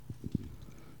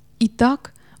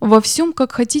Итак, во всем,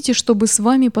 как хотите, чтобы с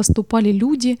вами поступали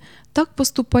люди, так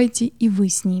поступайте и вы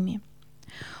с ними.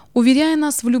 Уверяя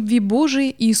нас в любви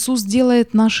Божией, Иисус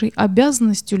делает нашей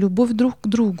обязанностью любовь друг к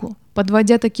другу,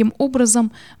 подводя таким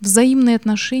образом взаимные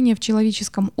отношения в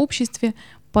человеческом обществе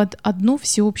под одно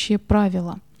всеобщее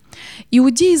правило.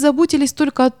 Иудеи заботились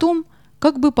только о том,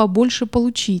 как бы побольше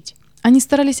получить. Они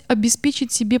старались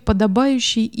обеспечить себе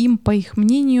подобающие им, по их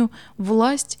мнению,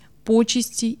 власть,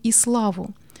 почести и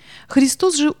славу.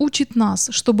 Христос же учит нас,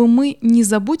 чтобы мы не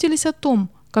заботились о том,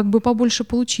 как бы побольше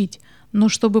получить, но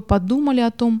чтобы подумали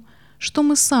о том, что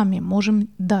мы сами можем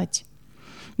дать.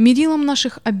 Мерилом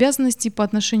наших обязанностей по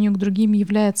отношению к другим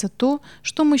является то,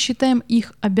 что мы считаем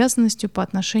их обязанностью по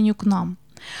отношению к нам.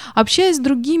 Общаясь с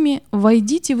другими,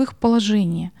 войдите в их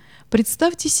положение.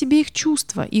 Представьте себе их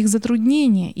чувства, их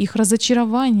затруднения, их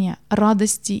разочарования,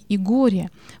 радости и горе.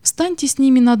 Встаньте с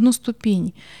ними на одну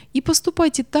ступень и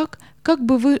поступайте так, как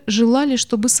бы вы желали,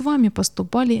 чтобы с вами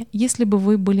поступали, если бы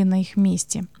вы были на их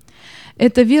месте.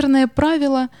 Это верное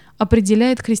правило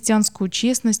определяет христианскую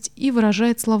честность и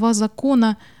выражает слова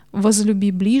закона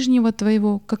 «возлюби ближнего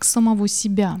твоего, как самого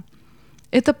себя».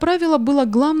 Это правило было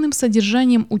главным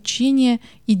содержанием учения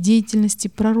и деятельности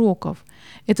пророков.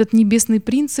 Этот небесный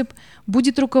принцип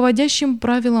будет руководящим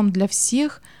правилом для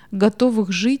всех,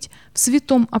 готовых жить в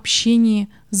святом общении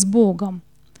с Богом.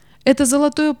 Это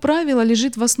золотое правило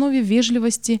лежит в основе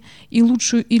вежливости, и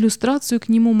лучшую иллюстрацию к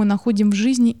нему мы находим в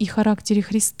жизни и характере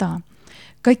Христа.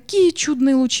 Какие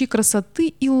чудные лучи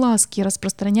красоты и ласки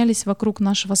распространялись вокруг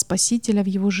нашего Спасителя в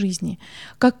его жизни!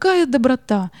 Какая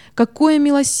доброта, какое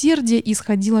милосердие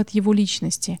исходило от его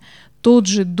личности! Тот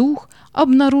же Дух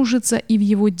обнаружится и в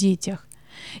его детях.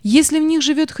 Если в них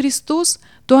живет Христос,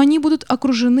 то они будут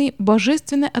окружены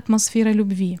божественной атмосферой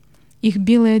любви. Их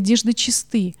белые одежды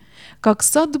чисты. Как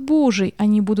сад Божий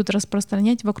они будут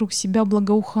распространять вокруг себя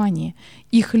благоухание.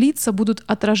 Их лица будут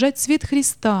отражать свет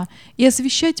Христа и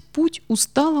освещать путь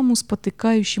усталому,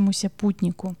 спотыкающемуся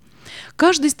путнику.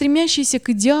 Каждый, стремящийся к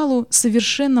идеалу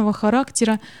совершенного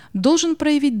характера, должен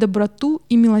проявить доброту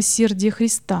и милосердие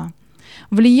Христа.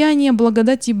 Влияние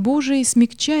благодати Божией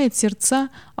смягчает сердца,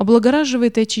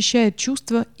 облагораживает и очищает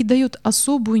чувства и дает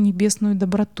особую небесную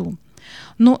доброту.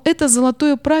 Но это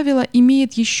золотое правило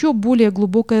имеет еще более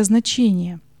глубокое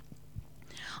значение.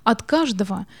 От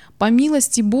каждого, по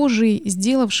милости Божией,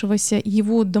 сделавшегося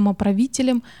его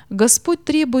домоправителем, Господь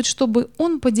требует, чтобы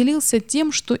он поделился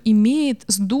тем, что имеет,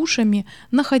 с душами,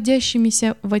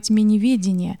 находящимися во тьме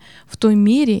неведения, в той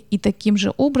мере и таким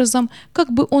же образом,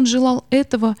 как бы он желал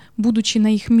этого, будучи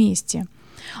на их месте.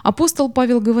 Апостол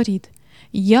Павел говорит: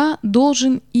 «Я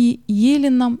должен и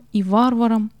еленам, и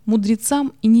варварам,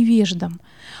 мудрецам и невеждам».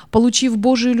 Получив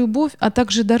Божию любовь, а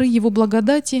также дары Его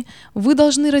благодати, вы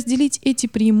должны разделить эти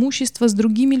преимущества с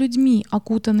другими людьми,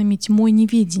 окутанными тьмой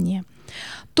неведения.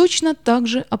 Точно так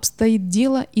же обстоит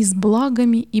дело и с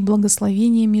благами и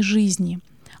благословениями жизни.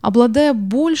 Обладая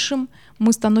большим,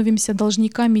 мы становимся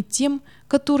должниками тем,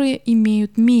 которые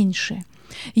имеют меньше.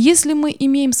 Если мы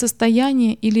имеем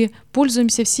состояние или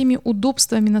пользуемся всеми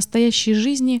удобствами настоящей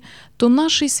жизни, то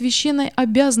нашей священной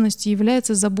обязанностью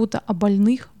является забота о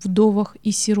больных, вдовах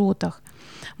и сиротах.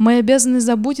 Мы обязаны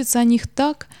заботиться о них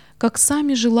так, как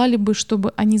сами желали бы,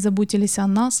 чтобы они заботились о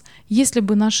нас, если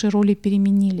бы наши роли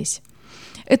переменились.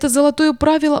 Это золотое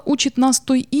правило учит нас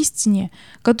той истине,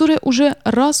 которая уже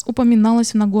раз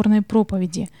упоминалась в Нагорной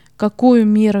проповеди: «Какою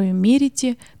мерою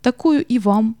мерите, такую и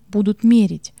вам будут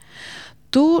мерить».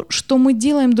 То, что мы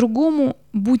делаем другому,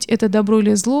 будь это добро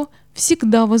или зло,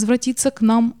 всегда возвратится к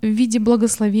нам в виде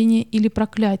благословения или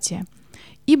проклятия.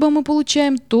 Ибо мы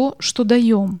получаем то, что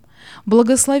даем.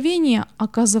 Благословения,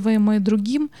 оказываемые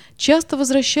другим, часто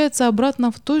возвращаются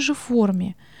обратно в той же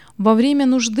форме. Во время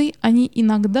нужды они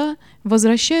иногда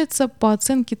возвращаются по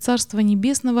оценке Царства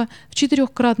Небесного в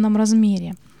 4-кратном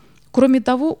размере. Кроме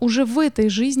того, уже в этой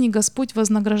жизни Господь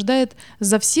вознаграждает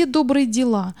за все добрые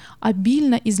дела,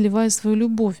 обильно изливая свою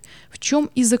любовь, в чем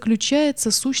и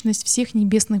заключается сущность всех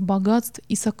небесных богатств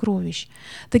и сокровищ.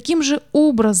 Таким же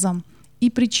образом и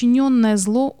причиненное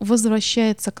зло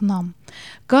возвращается к нам.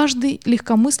 Каждый,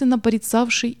 легкомысленно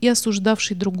порицавший и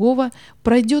осуждавший другого,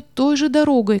 пройдет той же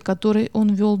дорогой, которой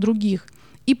он вел других,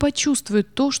 и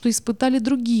почувствует то, что испытали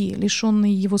другие,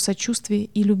 лишенные его сочувствия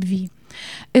и любви.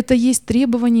 Это есть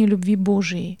требование любви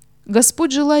Божией.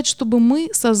 Господь желает, чтобы мы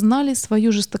сознали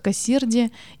свое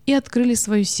жестокосердие и открыли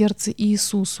свое сердце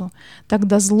Иисусу.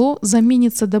 Тогда зло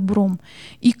заменится добром,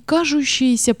 и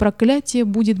кажущееся проклятие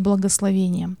будет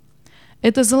благословением.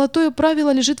 Это золотое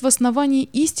правило лежит в основании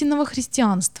истинного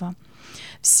христианства.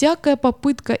 Всякая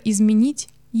попытка изменить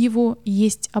его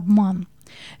есть обман.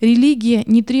 Религия,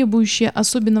 не требующая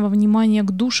особенного внимания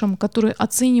к душам, которые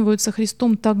оцениваются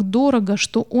Христом так дорого,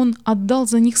 что Он отдал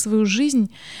за них свою жизнь,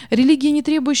 религия, не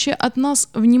требующая от нас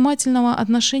внимательного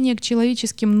отношения к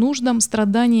человеческим нуждам,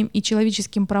 страданиям и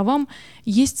человеческим правам,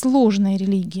 есть ложная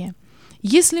религия.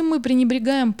 Если мы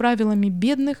пренебрегаем правилами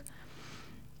бедных,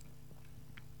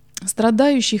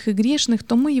 страдающих и грешных,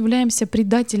 то мы являемся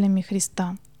предателями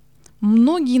Христа.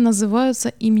 Многие называются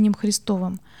именем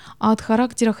Христовым, а от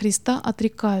характера Христа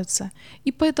отрекаются,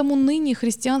 и поэтому ныне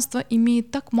христианство имеет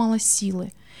так мало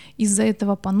силы. Из-за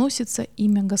этого поносится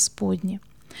имя Господне.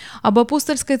 Об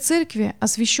апостольской церкви,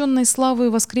 освященной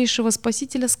славой воскресшего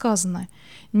Спасителя, сказано: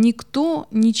 «Никто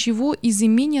ничего из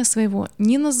имения своего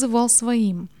не называл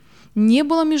своим, не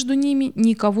было между ними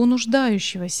никого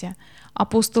нуждающегося».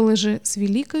 Апостолы же с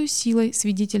великою силой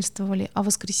свидетельствовали о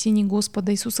воскресении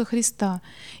Господа Иисуса Христа,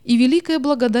 и великая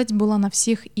благодать была на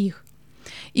всех их.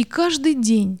 И каждый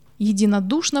день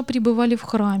единодушно пребывали в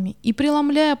храме, и,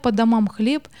 преломляя по домам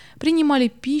хлеб, принимали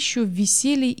пищу в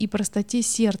веселье и простоте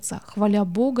сердца, хваля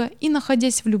Бога и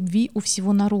находясь в любви у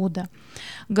всего народа.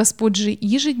 Господь же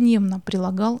ежедневно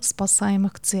прилагал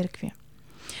спасаемых к церкви.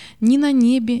 Ни на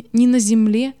небе, ни на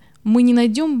земле мы не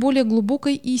найдем более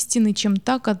глубокой истины, чем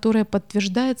та, которая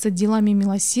подтверждается делами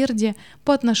милосердия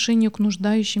по отношению к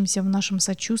нуждающимся в нашем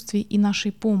сочувствии и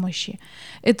нашей помощи.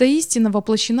 Эта истина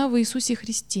воплощена в Иисусе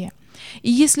Христе. И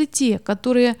если те,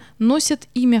 которые носят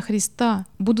имя Христа,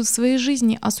 будут в своей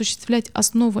жизни осуществлять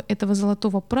основы этого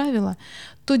золотого правила,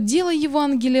 то дело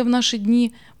Евангелия в наши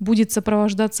дни будет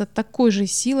сопровождаться такой же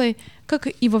силой, как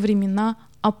и во времена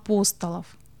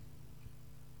апостолов.